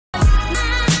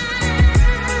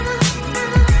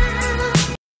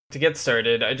To get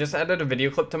started, I just added a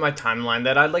video clip to my timeline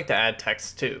that I'd like to add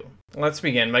text to. Let's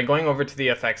begin by going over to the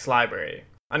effects library.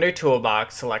 Under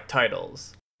Toolbox, select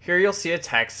Titles. Here you'll see a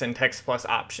text and text plus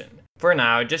option. For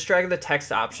now, just drag the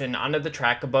text option onto the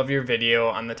track above your video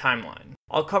on the timeline.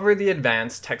 I'll cover the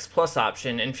advanced text plus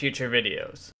option in future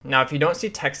videos. Now if you don't see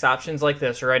text options like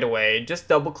this right away, just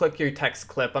double click your text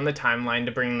clip on the timeline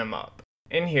to bring them up.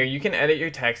 In here you can edit your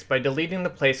text by deleting the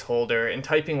placeholder and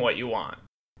typing what you want.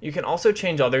 You can also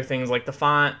change other things like the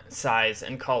font, size,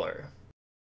 and color.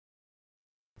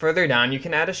 Further down, you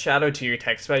can add a shadow to your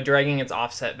text by dragging its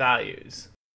offset values.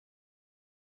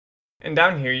 And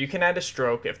down here, you can add a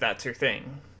stroke if that's your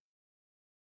thing.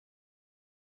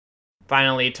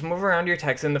 Finally, to move around your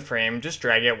text in the frame, just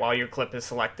drag it while your clip is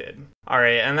selected.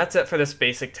 Alright, and that's it for this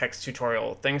basic text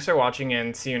tutorial. Thanks for watching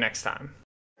and see you next time.